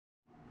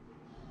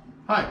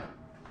Hi,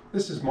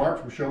 this is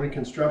Mark from Show Me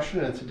Construction,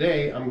 and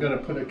today I'm going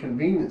to put a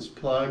convenience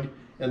plug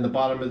in the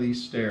bottom of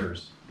these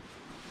stairs.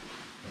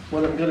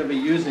 What I'm going to be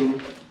using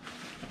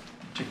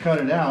to cut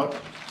it out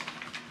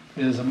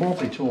is a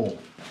multi-tool.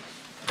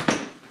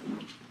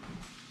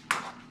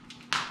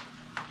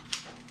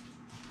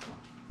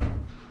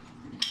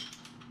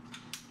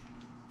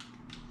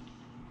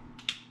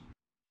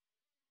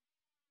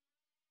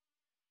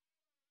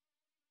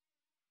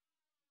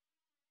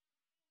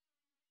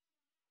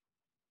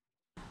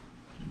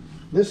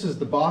 This is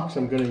the box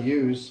I'm going to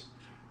use.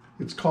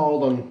 It's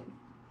called,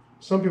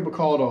 some people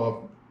call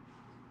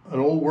it an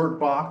old work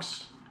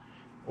box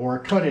or a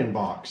cut-in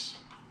box.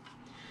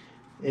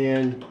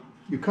 And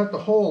you cut the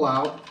hole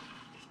out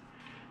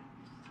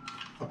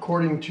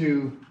according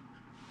to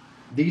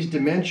these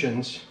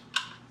dimensions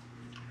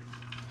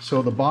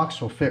so the box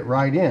will fit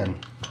right in,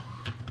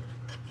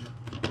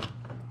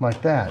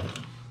 like that.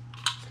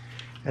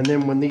 And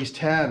then when these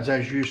tabs,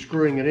 as you're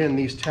screwing it in,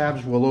 these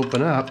tabs will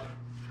open up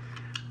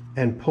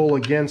and pull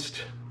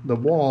against the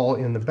wall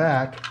in the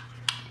back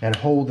and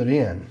hold it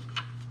in.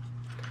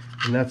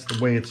 And that's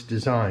the way it's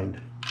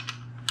designed.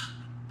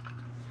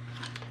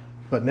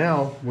 But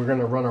now we're going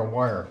to run our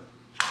wire.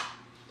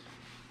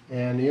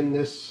 And in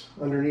this,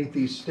 underneath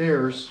these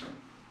stairs,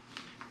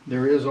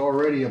 there is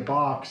already a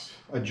box,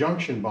 a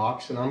junction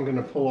box, and I'm going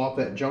to pull off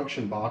that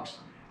junction box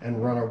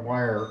and run a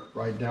wire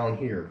right down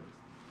here.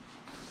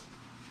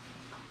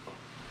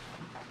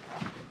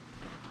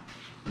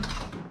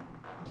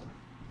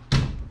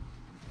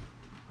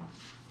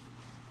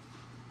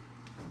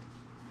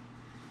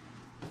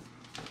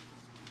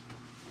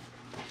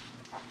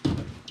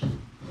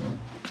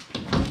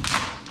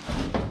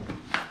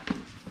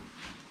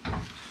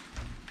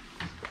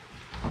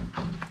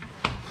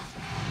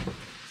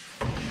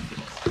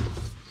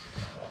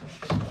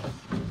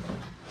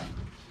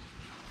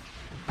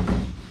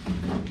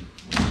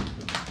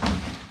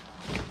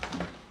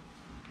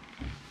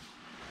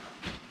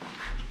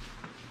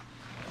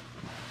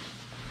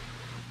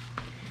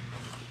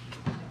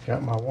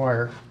 Got my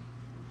wire.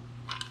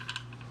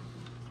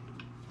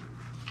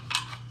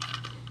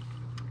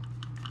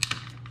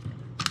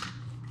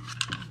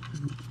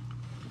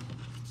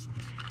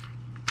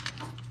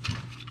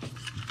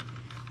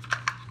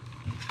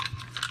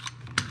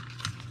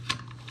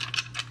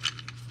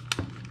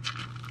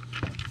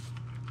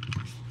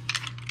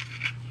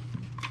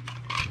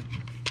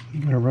 I'm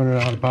going to run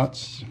it out about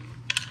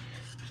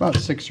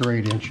 6 or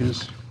 8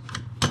 inches.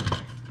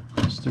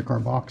 Stick our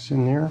box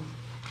in there.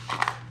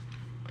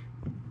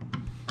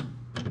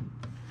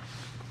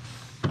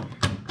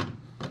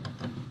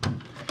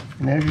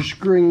 And as you're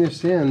screwing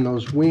this in,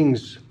 those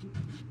wings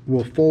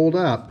will fold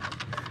up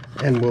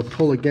and will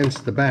pull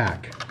against the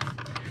back.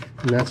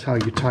 And that's how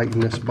you tighten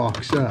this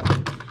box up.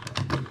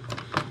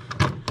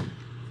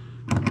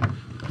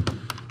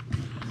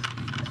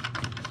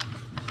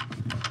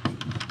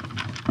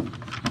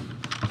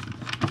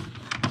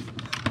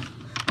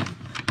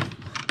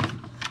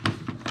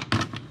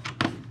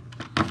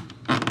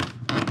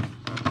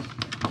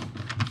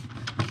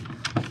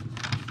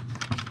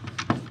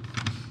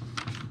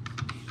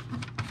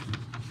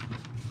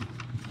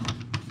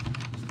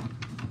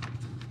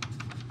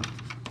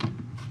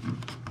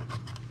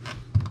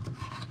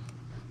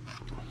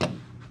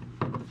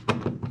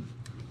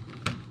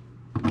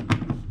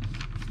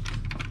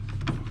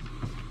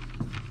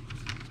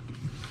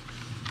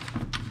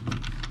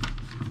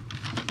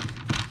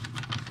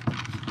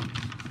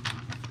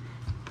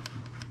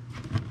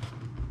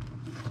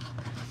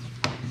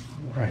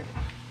 Right.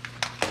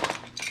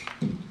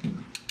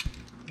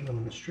 And I'm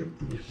going to strip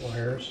these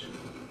wires.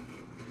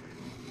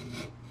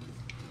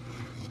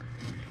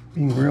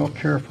 Being real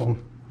careful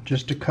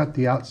just to cut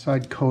the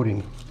outside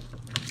coating.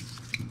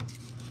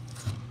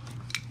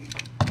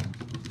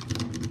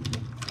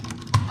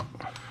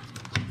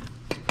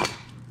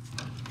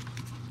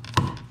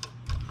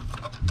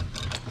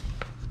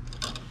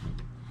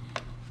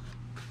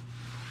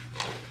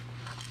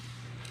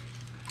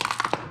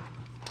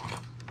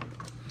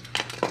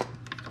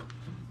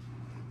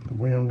 The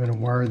way I'm going to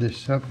wire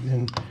this up,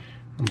 and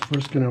I'm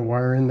first going to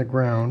wire in the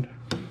ground.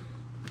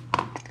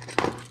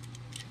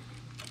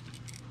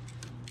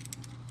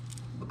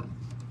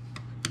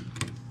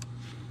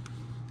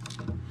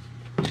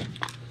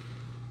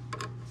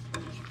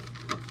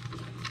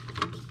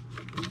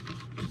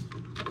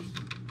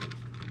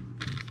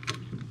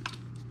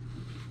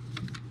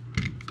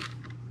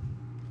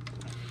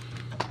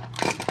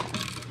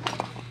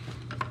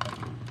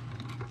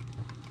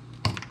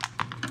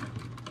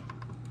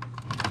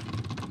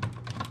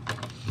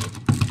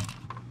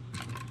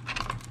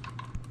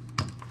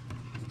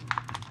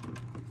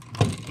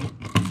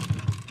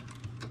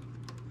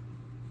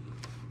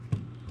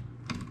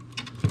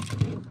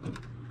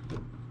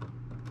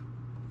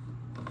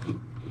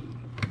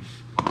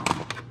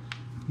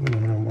 I'm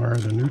going to wire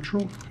the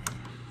neutral.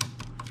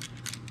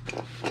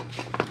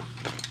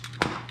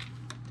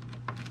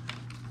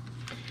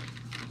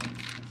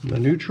 The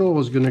neutral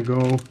is going to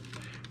go,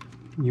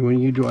 when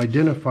you do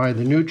identify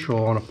the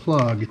neutral on a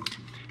plug,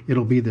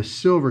 it'll be the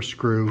silver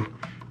screw,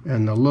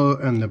 and the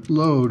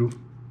load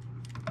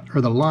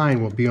or the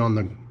line will be on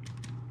the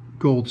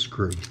gold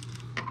screw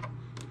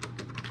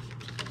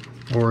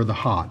or the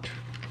hot.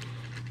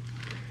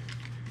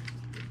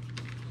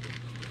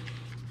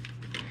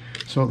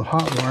 So the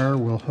hot wire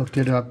will hook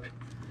it up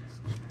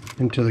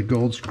into the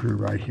gold screw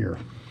right here.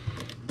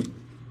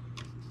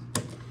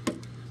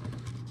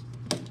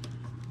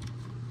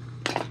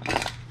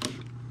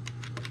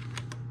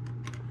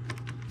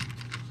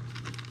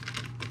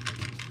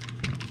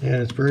 And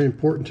it's very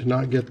important to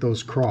not get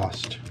those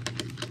crossed.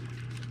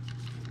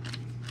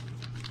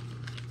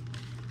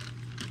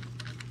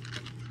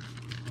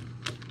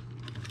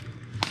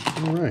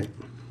 All right,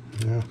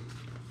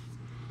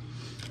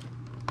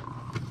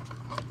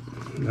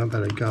 now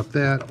that I got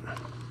that,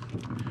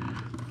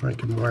 I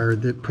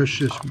can push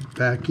this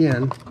back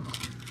in.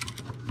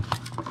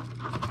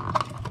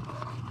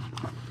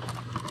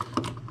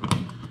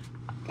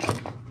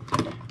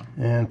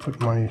 And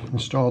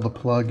install the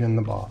plug in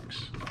the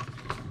box.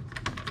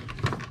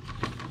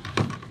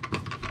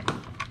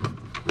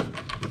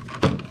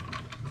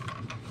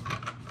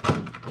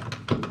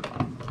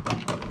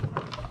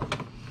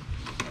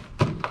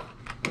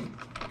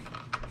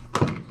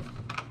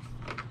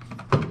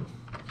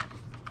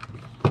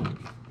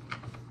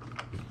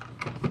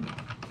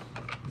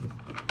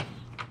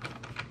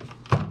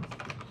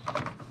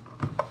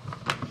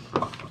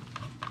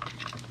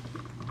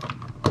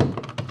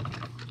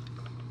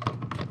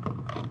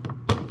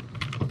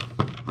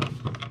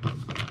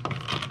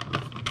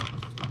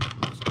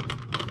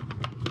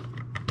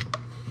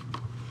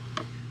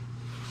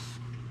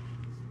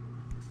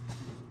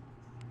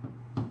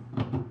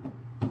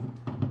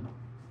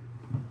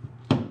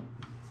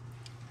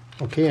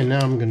 Okay, and now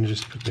I'm going to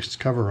just put this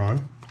cover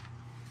on.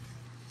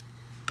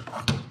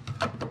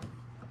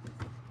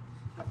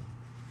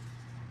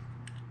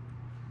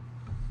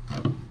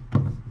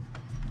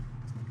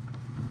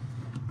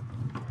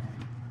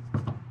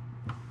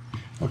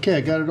 Okay,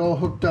 I got it all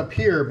hooked up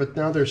here, but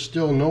now there's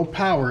still no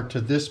power to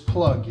this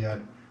plug yet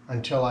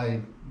until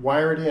I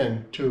wire it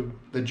in to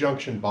the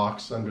junction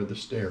box under the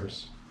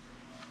stairs.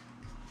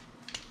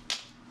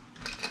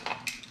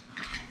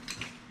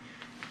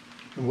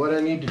 And what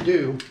I need to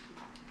do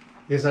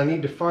is I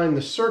need to find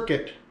the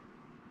circuit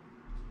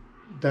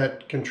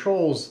that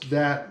controls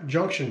that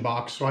junction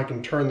box so I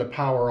can turn the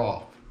power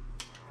off.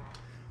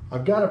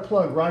 I've got a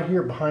plug right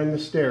here behind the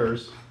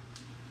stairs,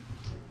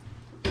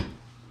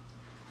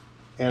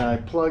 and I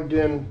plugged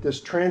in this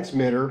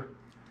transmitter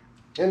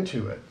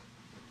into it.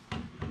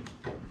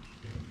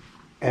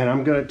 And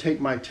I'm going to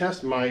take my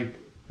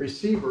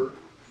receiver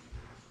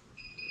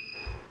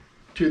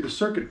to the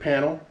circuit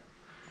panel,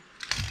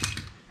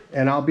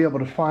 and I'll be able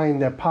to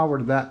find that power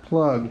to that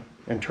plug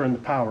and turn the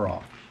power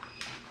off.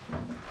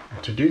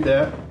 To do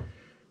that,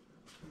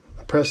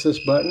 I press this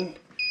button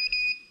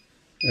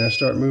and I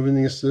start moving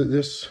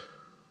this.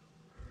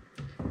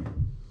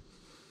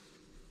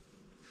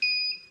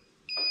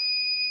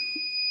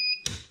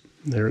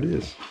 There it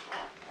is.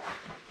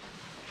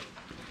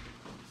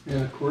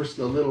 And of course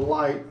the little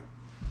light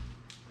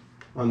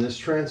on this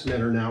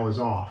transmitter now is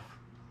off.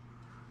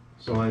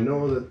 So I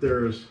know that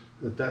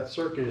that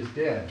circuit is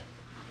dead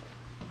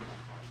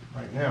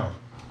right now.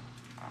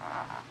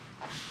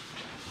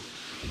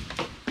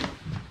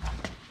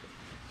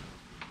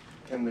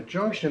 And the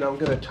junction I'm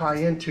going to tie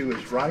into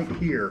is right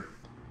here.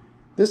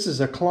 This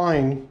is a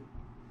Klines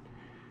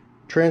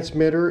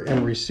transmitter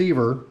and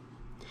receiver.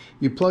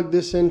 You plug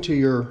this into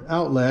your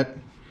outlet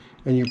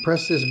and you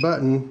press this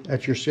button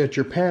at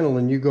your panel,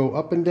 and you go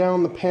up and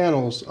down the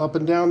panels, up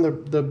and down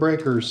the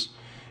breakers,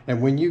 and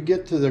when you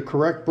get to the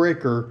correct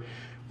breaker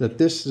that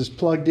this is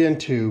plugged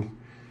into,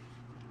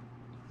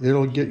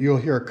 you'll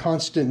hear a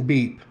constant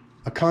beep,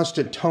 a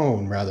constant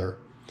tone rather,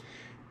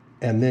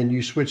 and then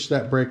you switch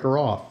that breaker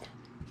off.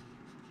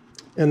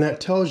 And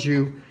that tells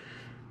you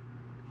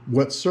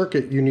what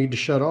circuit you need to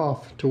shut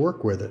off to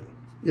work with it.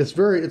 It's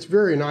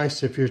very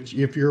nice if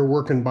you're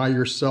working by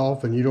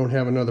yourself and you don't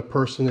have another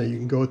person that you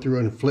can go through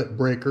and flip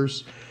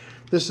breakers.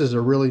 This is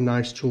a really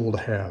nice tool to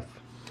have.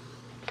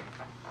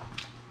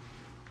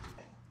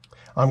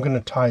 I'm going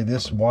to tie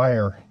this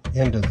wire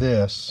into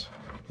this.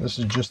 This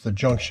is just the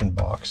junction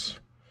box,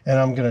 and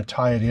I'm going to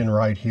tie it in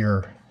right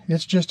here.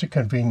 It's just a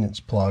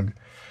convenience plug.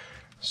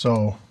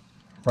 So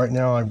right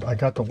now I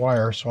got the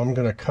wire, so I'm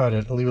going to cut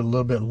it, leave it a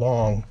little bit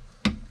long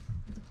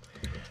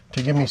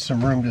to give me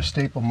some room to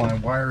staple my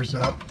wires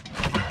up.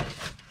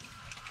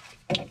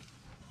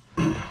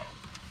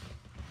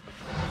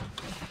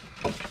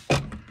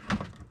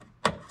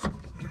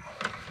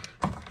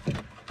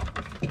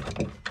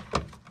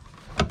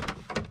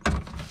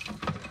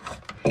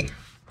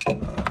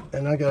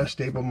 And I gotta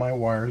staple my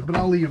wires, but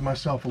I'll leave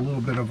myself a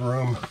little bit of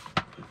room.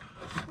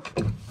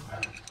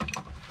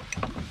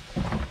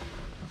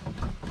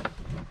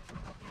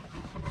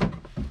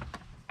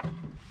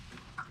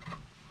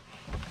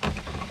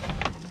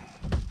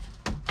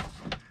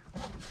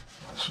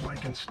 So I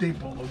can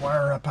staple the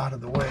wire up out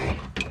of the way.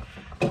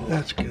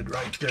 That's good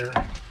right there.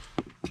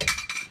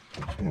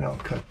 And I'll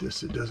cut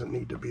this, it doesn't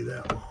need to be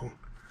that long.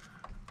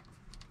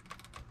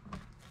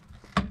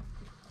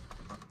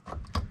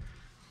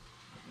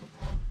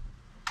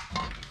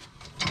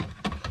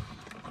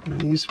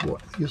 And this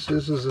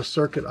is a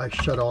circuit I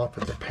shut off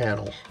at the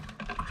panel.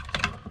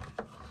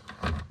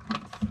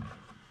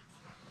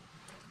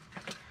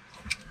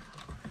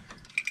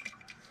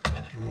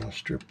 I'm going to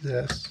strip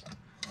this.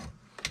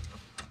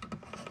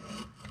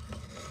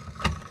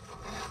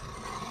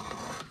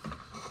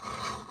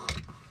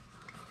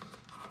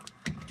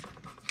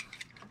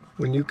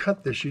 When you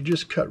cut this, you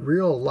just cut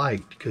real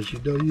light, because you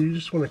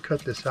just want to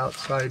cut this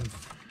outside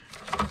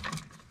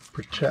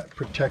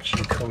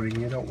protection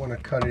coating. You don't want to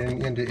cut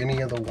it into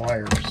any of the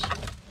wires.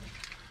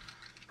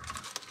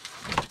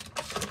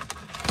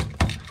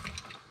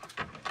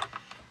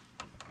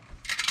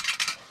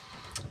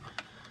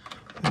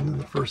 And then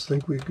the first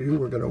thing we do,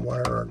 we're going to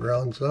wire our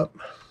grounds up.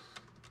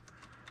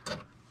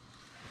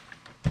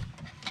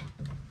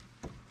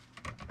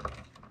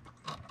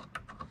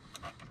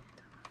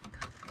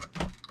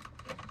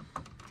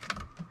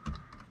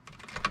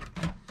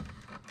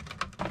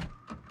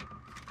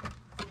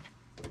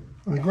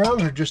 The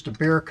grounds are just a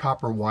bare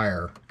copper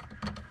wire.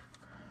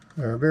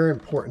 They're very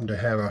important to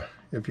have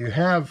if you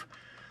have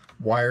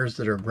wires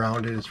that are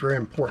grounded, it's very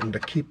important to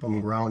keep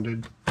them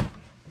grounded.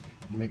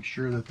 Make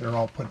sure that they're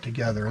all put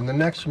together. And the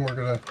next one, we're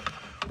going to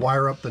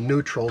wire up the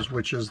neutrals,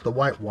 which is the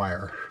white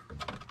wire.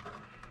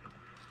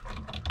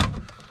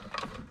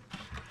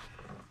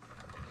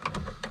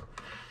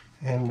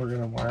 And we're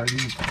going to wire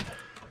these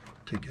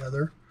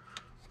together.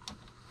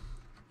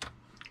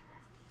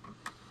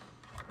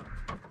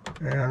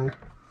 And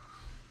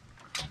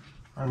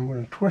I'm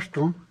going to twist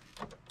them.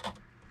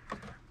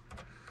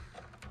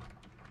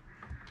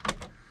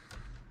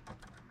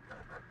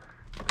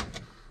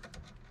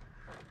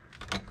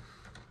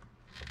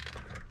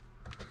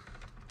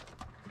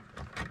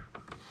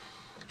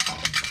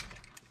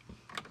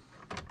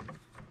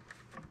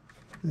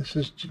 This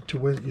is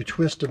you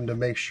twist them to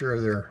make sure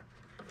they're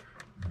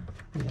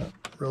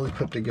really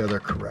put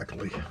together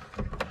correctly,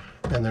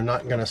 and they're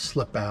not going to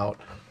slip out.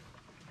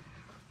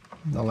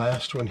 And the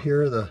last one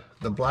here, the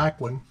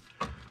black one,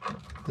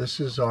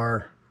 this is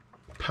our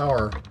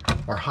power,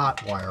 our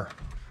hot wire.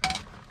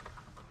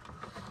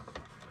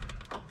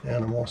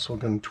 And I'm also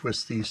going to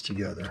twist these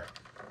together.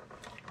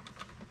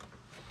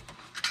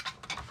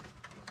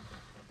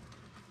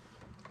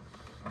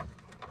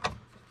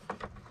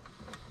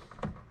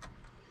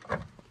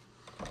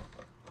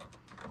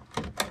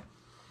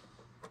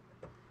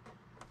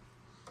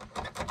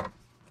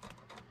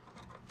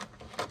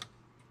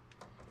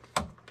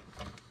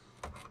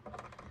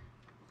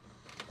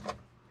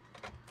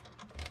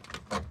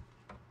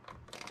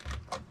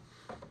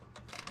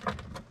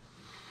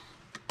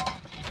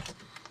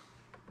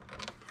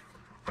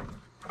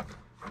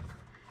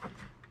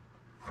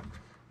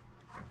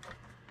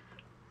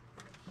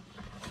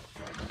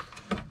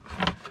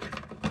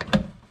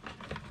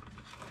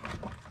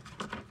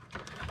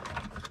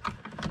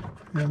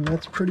 And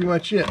that's pretty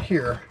much it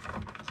here.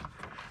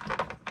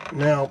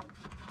 Now,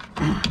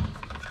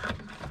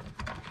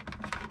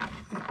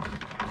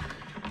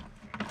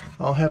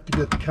 I'll have to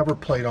get the cover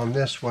plate on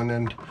this one,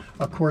 and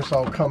of course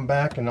I'll come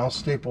back and I'll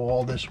staple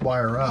all this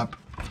wire up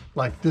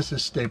like this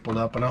is stapled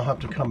up, and I'll have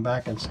to come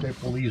back and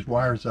staple these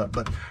wires up.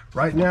 But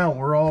right now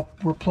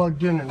we're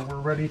plugged in and we're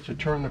ready to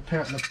turn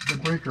the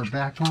breaker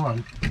back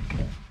on.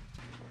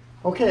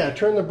 Okay, I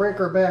turned the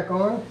breaker back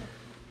on.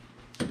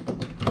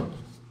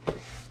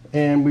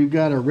 And we've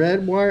got a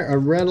red wire, a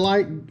red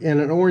light and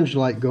an orange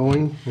light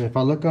going. And if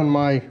I look on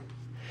my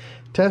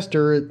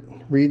tester, it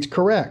reads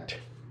correct.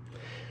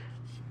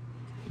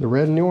 The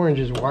red and the orange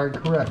is wired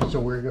correct. So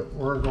we're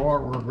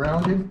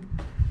grounded,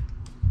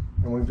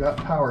 and we've got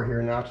power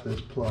here now to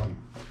this plug.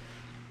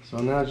 So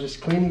now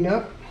just cleaning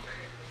up.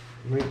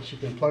 She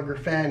can plug her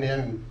fan in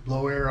and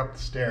blow air up the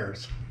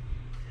stairs.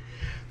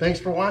 Thanks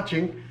for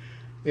watching.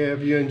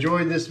 If you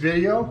enjoyed this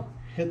video,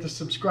 hit the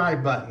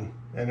subscribe button,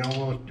 and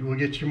then we'll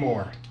get you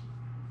more.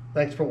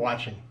 Thanks for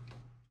watching.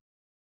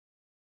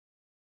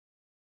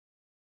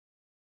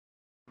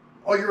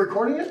 Oh, you're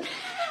recording it?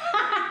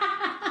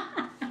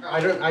 I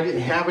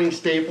didn't have any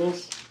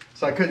staples,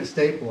 so I couldn't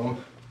staple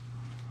them.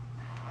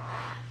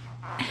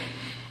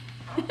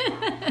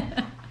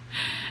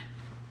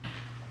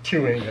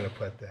 Two ain't gonna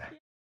put that.